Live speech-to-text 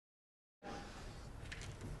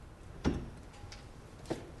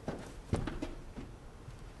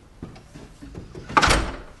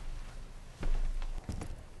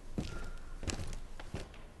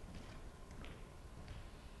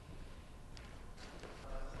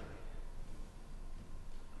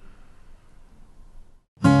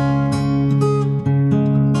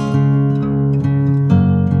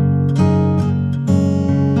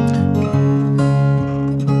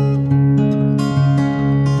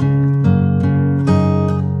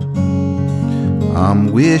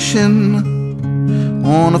I'm wishing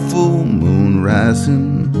on a full moon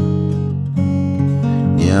rising.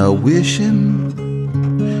 Yeah, wishing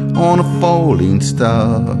on a falling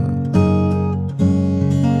star.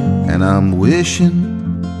 And I'm wishing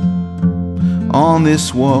on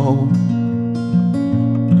this wall,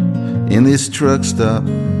 in this truck stop,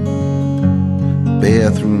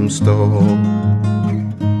 bathroom stall.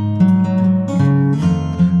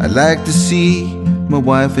 I'd like to see my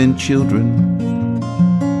wife and children,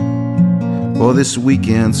 for this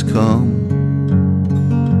weekend's come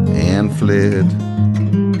and fled.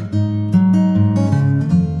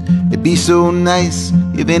 It'd be so nice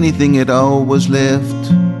if anything at all was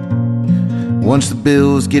left, once the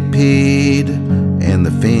bills get paid and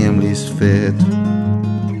the family's fed.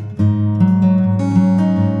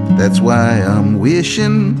 That's why I'm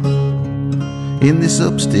wishing in this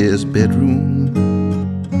upstairs bedroom,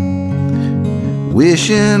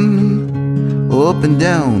 wishing up and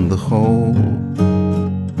down the hall.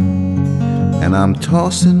 And I'm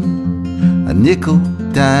tossing a nickel,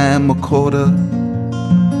 dime, a quarter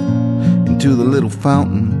into the little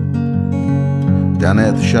fountain down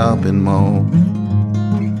at the shopping mall.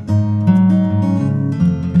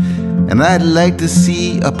 And I'd like to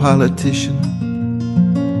see a politician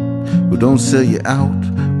who don't sell you out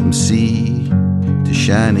from sea to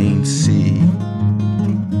shining sea.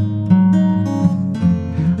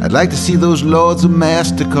 I'd like to see those lords of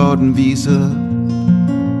MasterCard and Visa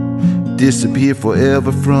disappear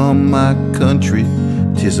forever from my country,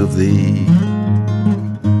 'tis of thee.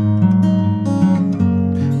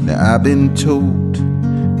 Now I've been told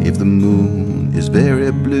if the moon is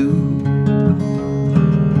very blue,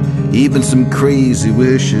 even some crazy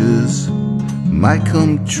wishes might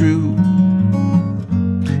come true.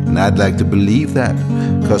 And I'd like to believe that,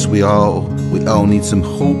 'cause we all need some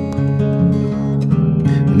hope.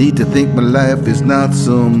 Need to think my life is not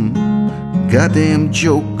some goddamn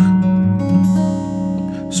joke.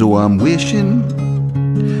 So I'm wishing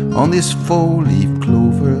on this four-leaf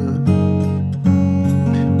clover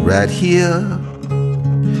right here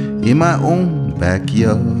in my own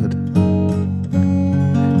backyard.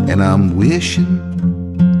 And I'm wishing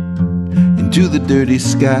into the dirty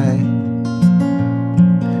sky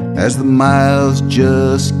as the miles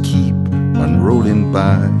just keep on rolling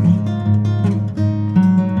by.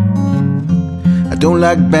 I don't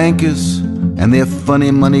like bankers and their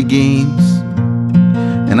funny money games,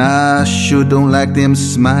 and I sure don't like them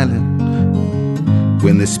smiling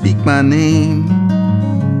when they speak my name.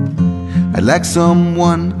 I'd like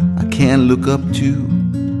someone I can look up to.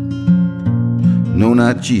 No,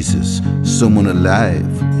 not Jesus, someone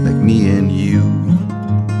alive like me and you.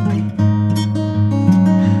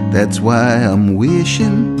 That's why I'm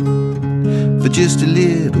wishing for just a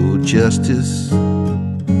little justice,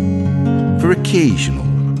 for occasional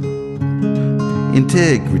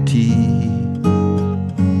integrity.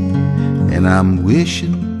 And I'm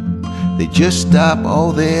wishing they just stop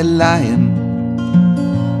all their lying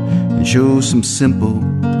and show some simple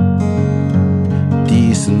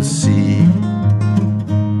decency.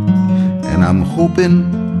 And I'm hoping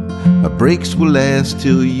my breaks will last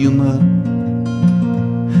till Yuma,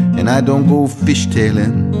 and I don't go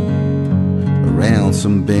fishtailing around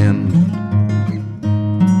some bend.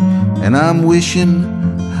 And I'm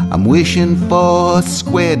wishing for a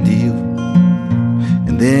square deal,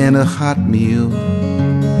 and then a hot meal,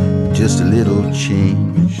 just a little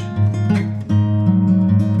change.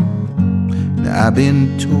 Now I've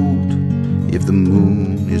been told if the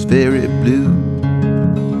moon is very blue,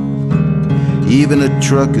 even a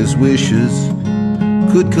trucker's wishes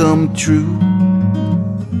could come true.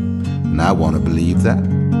 And I want to believe that.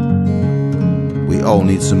 We all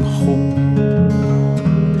need some hope.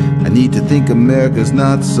 I need to think America's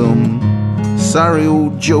not some sorry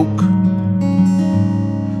old joke.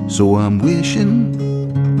 So I'm wishing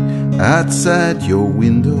outside your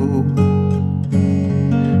window.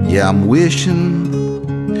 Yeah, I'm wishing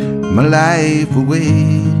my life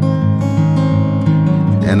away.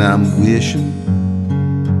 And I'm wishing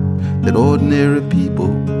that ordinary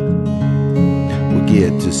people will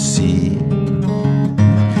get to see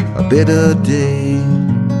a better day.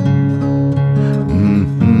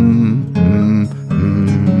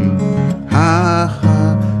 Ha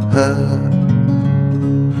ha ha.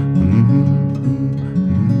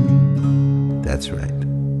 That's right.